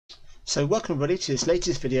So welcome everybody to this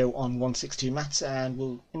latest video on 162 Maths, and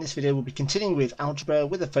in this video we'll be continuing with algebra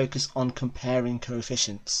with a focus on comparing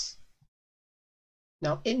coefficients.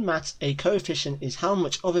 Now in maths, a coefficient is how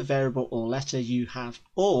much of a variable or letter you have,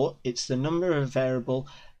 or it's the number of variable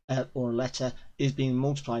or letter is being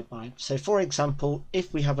multiplied by. So for example,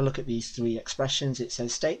 if we have a look at these three expressions, it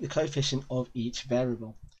says state the coefficient of each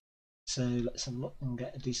variable. So let's have a look and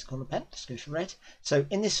get a decent colour pen. Let's go for red. So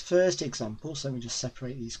in this first example, so let me just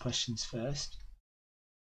separate these questions first.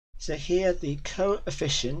 So here the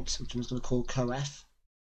coefficient, which I'm just going to call coef,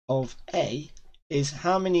 of A is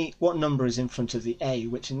what number is in front of the A,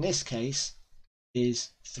 which in this case is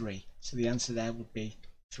 3. So the answer there would be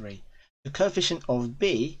 3. The coefficient of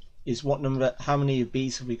B is what number, how many of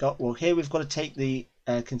B's have we got? Well, here we've got to take the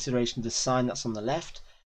consideration of the sign that's on the left.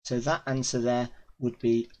 So that answer there would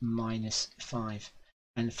be -5.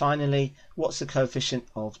 And finally, what's the coefficient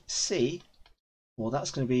of C? Well,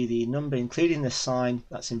 that's going to be the number including the sign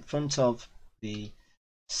that's in front of the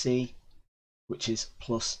C, which is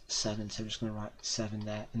 +7. So I'm just going to write 7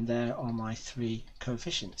 there, and there are my three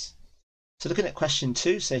coefficients. So looking at question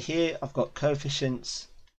 2, so here I've got coefficients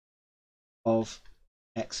of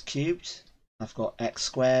x cubed, I've got x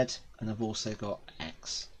squared, and I've also got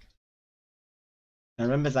x. Now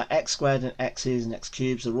remember that x squared and x's and x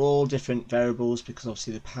cubes are all different variables, because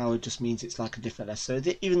obviously the power just means it's like a different letter. So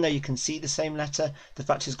even though you can see the same letter, the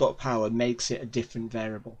fact it's got power makes it a different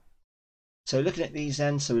variable. So looking at these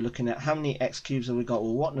then, so we're looking at how many x cubes have we got?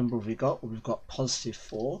 Well, what number have we got? Well, we've got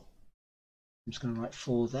 +4. I'm just going to write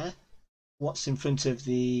 4 there. What's in front of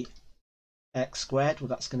the x squared? Well,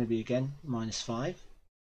 that's going to be again -5.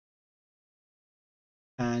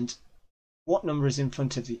 And what number is in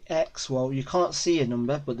front of the x? Well, you can't see a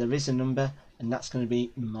number, but there is a number, and that's going to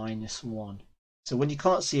be -1. So when you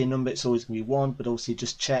can't see a number, it's always going to be 1, but obviously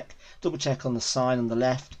just double check on the sign on the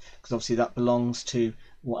left, because obviously that belongs to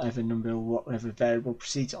whatever number or whatever variable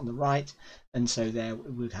precedes it on the right, and so there we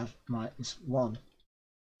would have -1.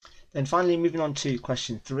 Then finally, moving on to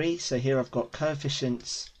question 3. So here I've got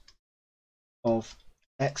coefficients of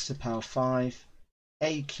x to the power 5,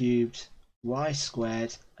 a cubed, y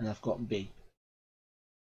squared, and I've got b.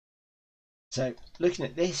 So looking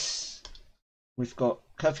at this, we've got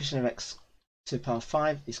coefficient of x to the power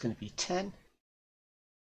 5 is going to be 10.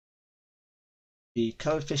 The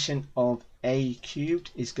coefficient of a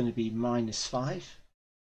cubed is going to be -5.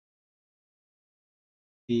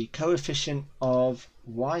 The coefficient of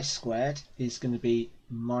y squared is going to be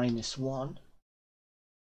 -1.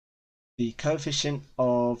 The coefficient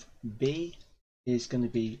of b is going to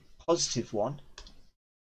be +1.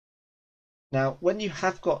 Now, when you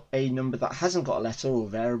have got a number that hasn't got a letter or a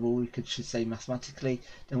variable, we should say mathematically,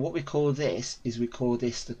 then what we call this is we call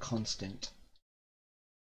this the constant.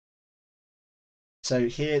 So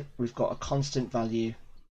here we've got a constant value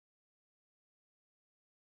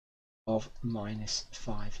of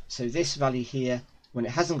 -5. So this value here, when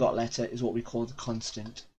it hasn't got a letter, is what we call the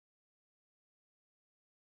constant.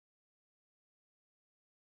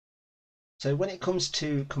 So when it comes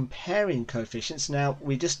to comparing coefficients, what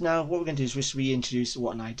we're going to do is just reintroduce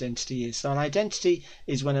what an identity is. So an identity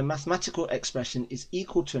is when a mathematical expression is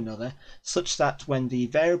equal to another, such that when the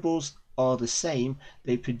variables are the same,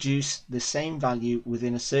 they produce the same value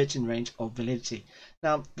within a certain range of validity.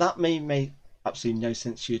 Now that may make absolutely no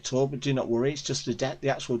sense to you at all, but do not worry, it's just the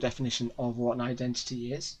actual definition of what an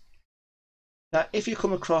identity is. Now if you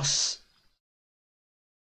come across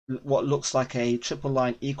what looks like a triple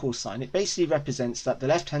line equal sign, it basically represents that the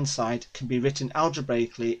left hand side can be written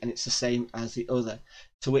algebraically and it's the same as the other,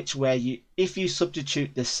 to which if you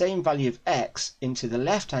substitute the same value of x into the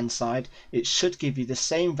left hand side, it should give you the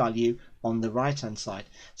same value on the right hand side.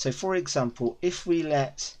 So for example, if we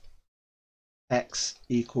let x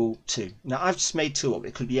equal 2, now I've just made 2 up,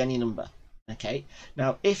 it could be any number. Okay,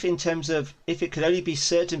 now if it could only be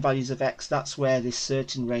certain values of x, that's where this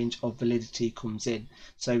certain range of validity comes in,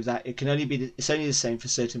 so that it's only the same for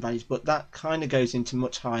certain values, but that kind of goes into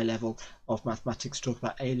much higher level of mathematics, talk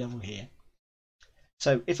about A level here.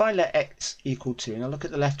 So if I let x equal 2 and I look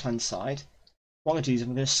at the left hand side, what I'm going to do is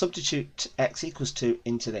I'm going to substitute x equals 2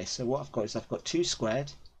 into this. So what I've got is I've got 2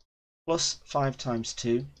 squared plus 5 times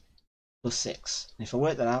 2 plus 6, and if I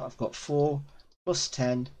work that out, I've got 4 plus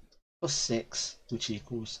 10 plus 6, which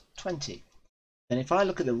equals 20. Then if I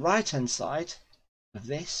look at the right hand side of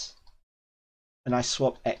this and I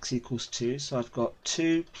swap x equals 2, so I've got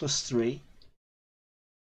 2 plus 3,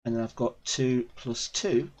 and then I've got 2 plus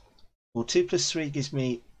 2, well 2 plus 3 gives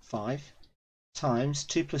me 5, times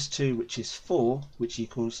 2 plus 2, which is 4, which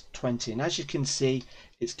equals 20. And as you can see,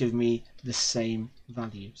 it's given me the same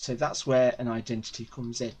value. So that's where an identity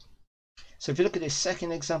comes in. So if you look at this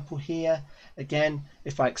second example here, again,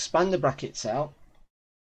 if I expand the brackets out,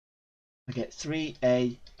 I get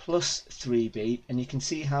 3a plus 3b, and you can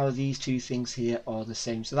see how these two things here are the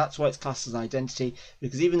same. So that's why it's classed as identity,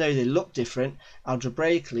 because even though they look different,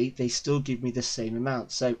 algebraically, they still give me the same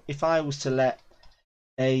amount. So if I was to let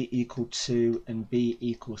a equal 2 and b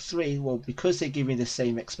equal 3, well, because they give me the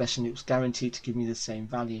same expression, it was guaranteed to give me the same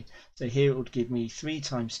value. So here it would give me 3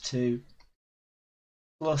 times 2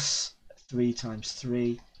 plus 3 times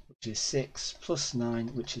 3, which is 6, plus 9,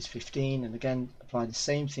 which is 15. And again, apply the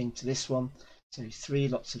same thing to this one. So 3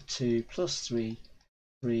 lots of 2 plus 3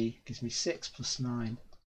 gives me 6 plus 9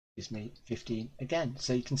 gives me 15 again.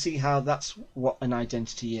 So you can see how that's what an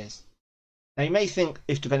identity is. Now you may think,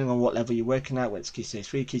 if depending on what level you're working at, whether it's Key Stage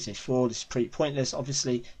 3, Key Stage 4, this is pretty pointless.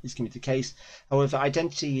 Obviously, this can be the case. However,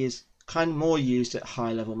 identity is kind of more used at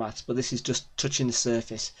high level maths, but this is just touching the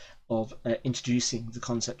surface of introducing the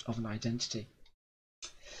concept of an identity.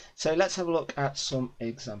 So let's have a look at some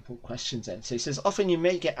example questions then. So it says, often you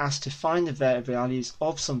may get asked to find the values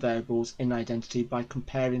of some variables in identity by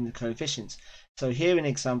comparing the coefficients. So here in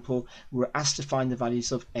example, we're asked to find the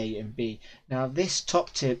values of a and b. Now this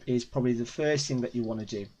top tip is probably the first thing that you want to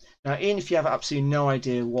do. Now even if you have absolutely no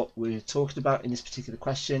idea what we're talking about in this particular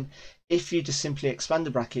question, if you just simply expand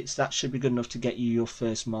the brackets, that should be good enough to get you your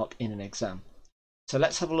first mark in an exam. So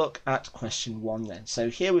let's have a look at question 1 then. So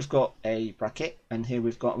here we've got a bracket, and here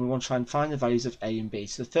we want to try and find the values of a and b.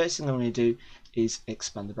 So the first thing I'm going to do is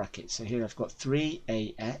expand the bracket. So here I've got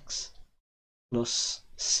 3ax plus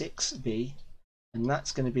 6b, and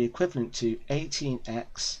that's going to be equivalent to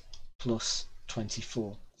 18x plus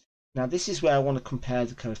 24. Now this is where I want to compare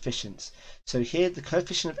the coefficients. So here the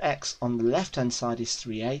coefficient of x on the left hand side is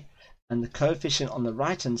 3a, and the coefficient on the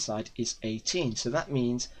right hand side is 18. So that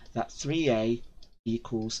means that 3a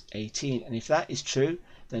equals 18, and if that is true,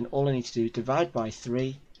 then all I need to do is divide by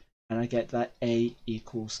 3, and I get that a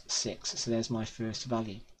equals 6. So there's my first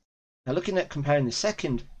value. Now looking at comparing the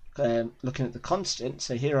second, looking at the constant,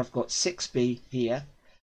 so here I've got 6b here,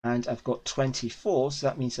 and I've got 24, so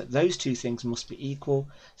that means that those two things must be equal.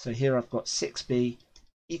 So here I've got 6b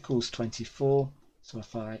equals 24, so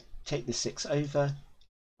if I take the 6 over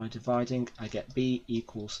by dividing, I get b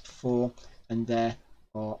equals 4, and there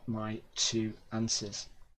are my two answers.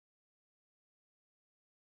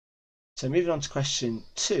 So moving on to question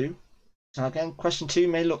 2. Now again, question 2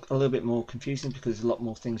 may look a little bit more confusing because there's a lot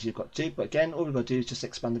more things you've got to do, but again, all we've got to do is just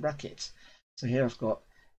expand the brackets. So here I've got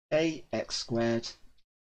ax squared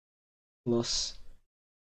plus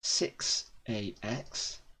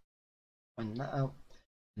 6ax, find that out,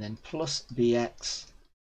 and then plus bx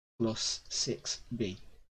plus 6b.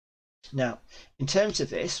 Now, in terms of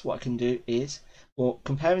this, what I can do is, well,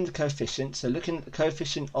 comparing the coefficients, so looking at the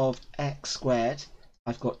coefficient of x squared,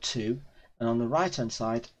 I've got 2, and on the right hand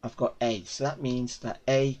side, I've got a. So that means that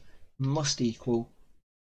a must equal,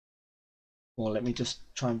 well, let me just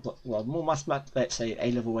try and, well, more mathematical, let's say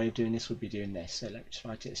a level way of doing this would be doing this. So let me just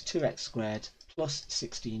write it as 2x squared plus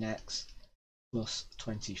 16x plus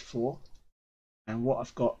 24. And what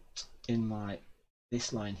I've got in my,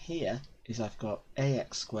 this line here, is I've got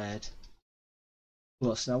ax squared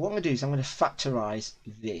plus, now what I'm going to do is I'm going to factorize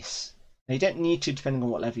this. Now you don't need to, depending on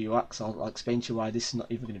what level you're at, because I'll explain to you why this is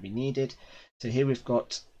not even going to be needed. So here we've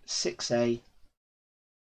got 6a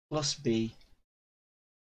plus b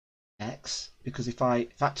x, because if I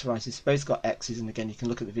factorize this, both got x's, and again you can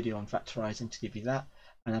look at the video on factorizing to give you that,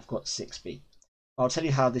 and I've got 6b. I'll tell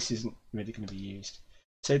you how this isn't really going to be used.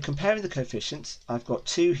 So comparing the coefficients, I've got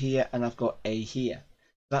 2 here and I've got a here.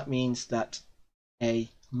 That means that a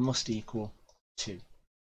must equal 2.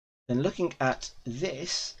 Then looking at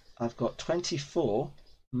this, I've got 24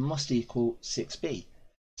 must equal 6b.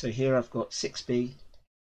 So here I've got 6b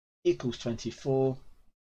equals 24.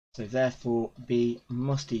 So therefore b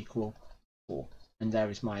must equal 4. And there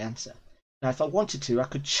is my answer. Now if I wanted to, I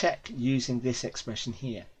could check using this expression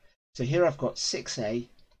here. So here I've got 6a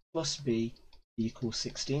plus b equals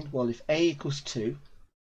 16. Well, if a equals 2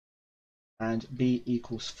 and b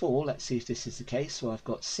equals 4, let's see if this is the case. So I've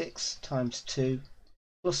got 6 times 2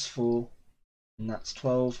 plus 4, and that's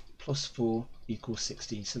 12 plus 4 equals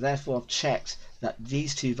 16. So therefore I've checked that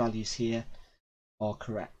these two values here are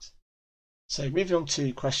correct. So moving on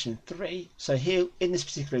to question 3. So here in this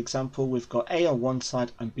particular example, we've got a on one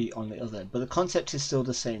side and b on the other, but the concept is still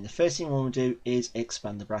the same. The first thing we want to do is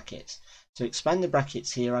expand the brackets. So expand the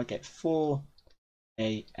brackets here, I get 4ax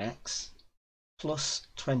plus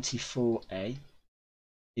 24a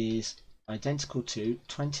is identical to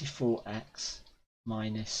 24x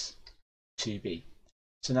minus 2b.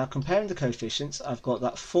 So now comparing the coefficients, I've got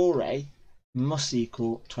that 4a must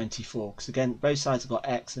equal 24, because again both sides have got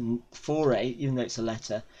x, and 4a, even though it's a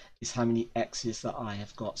letter, is how many x's that I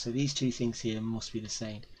have got. So these two things here must be the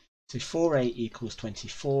same. So 4a equals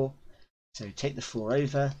 24, so take the 4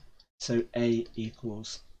 over, so a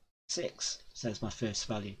equals 6. So that's my first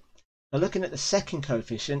value. Now looking at the second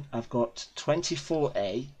coefficient, I've got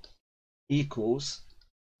 24a equals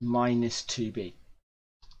minus 2b.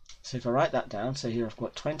 So if I write that down, so here I've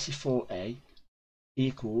got 24a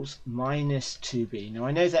equals minus 2b. Now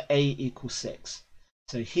I know that a equals 6.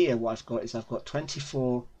 So here what I've got is I've got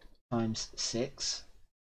 24 times 6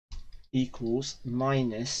 equals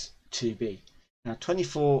minus 2b. Now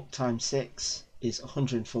 24 times 6 is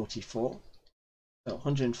 144. So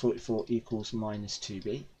 144 equals minus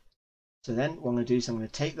 2b. So then what I'm going to do is I'm going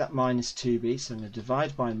to take that minus 2b, so I'm going to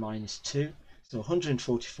divide by minus 2. So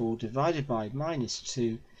 144 divided by minus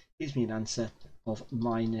 2 gives me an answer of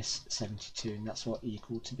minus 72, and that's what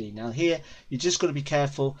equal to b. Now here you just got to be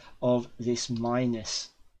careful of this minus,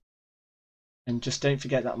 and just don't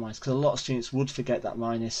forget that minus, because a lot of students would forget that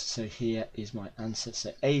minus. So here is my answer.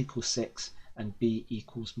 So a equals 6 and b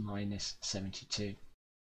equals minus 72.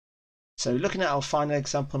 So looking at our final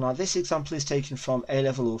example now, this example is taken from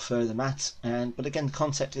A-level or further maths, but again the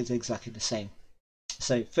concept is exactly the same.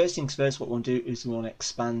 So first things first, what we'll do is we want to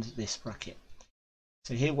expand this bracket.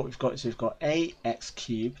 So here what we've got is we've got ax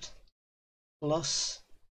cubed plus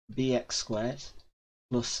bx squared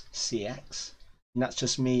plus cx, and that's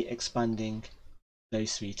just me expanding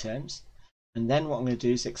those three terms. And then what I'm going to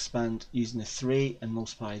do is expand using the 3 and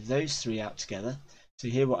multiply those three out together. So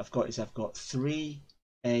here what I've got is I've got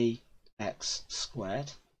 3ax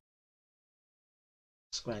squared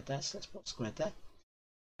there, so let's put squared there,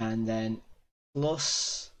 and then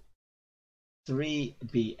plus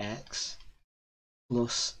 3bx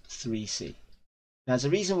plus 3c. Now there's a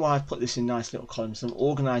reason why I've put this in nice little columns and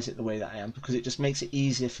organise it the way that I am, because it just makes it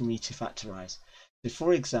easier for me to factorise. So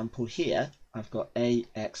for example here I've got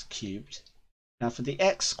ax cubed. Now for the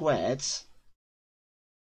x squareds,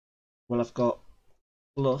 well I've got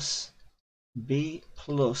plus b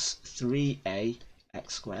plus 3a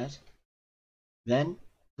x squared. Then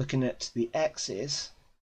looking at the x's,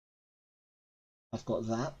 I've got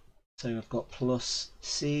that. So I've got plus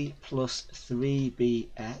c plus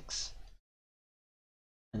 3bx,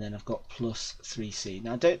 and then I've got plus 3c.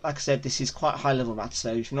 Now don't, like I said, this is quite high level math,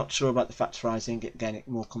 so if you're not sure about the factorising, again it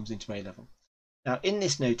more comes into A level. Now in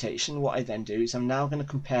this notation what I then do is I'm now going to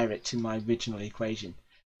compare it to my original equation.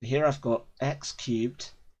 So here I've got x cubed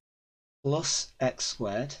plus x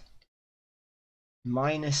squared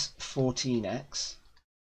minus 14x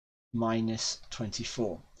minus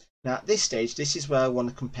 24. Now at this stage, this is where I want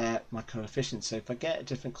to compare my coefficients. So if I get a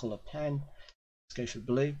different colour pen, let's go for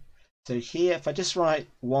blue. So here if I just write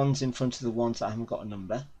ones in front of the ones that I haven't got a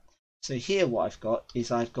number. So here what I've got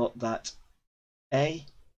is I've got that a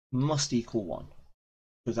must equal 1,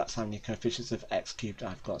 because that's how many coefficients of x cubed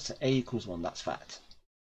I've got. So a equals 1, that's fact.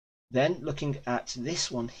 Then looking at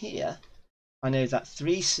this one here, I know that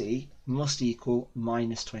 3c must equal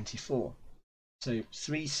minus 24. So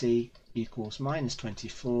 3c equals minus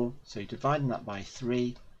 24, so dividing that by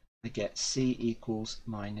 3, I get c equals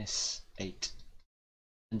minus 8.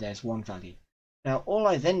 And there's one value. Now all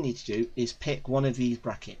I then need to do is pick one of these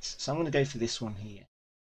brackets. So I'm going to go for this one here.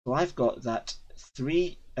 So I've got that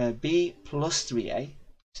b plus 3a,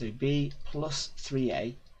 so b plus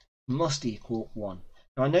 3a must equal 1.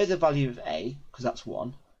 Now I know the value of a, because that's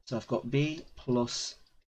 1, so I've got b plus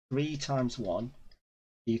 3 times 1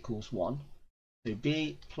 equals 1. So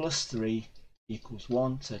b plus 3 equals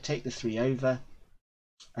 1, so take the 3 over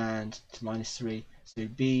and to minus 3, so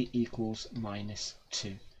b equals minus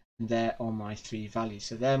 2. And there are my three values.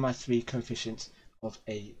 So they're my three coefficients of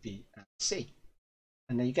a, b and c.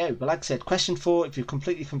 And there you go. But like I said, question 4, if you're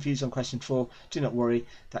completely confused on question 4, do not worry.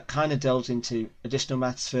 That kind of delves into additional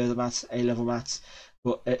maths, further maths, A-level maths.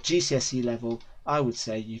 But at GCSE level, I would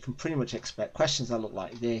say you can pretty much expect questions that look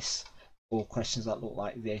like this, or questions that look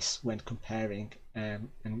like this when comparing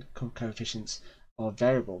coefficients of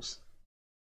variables.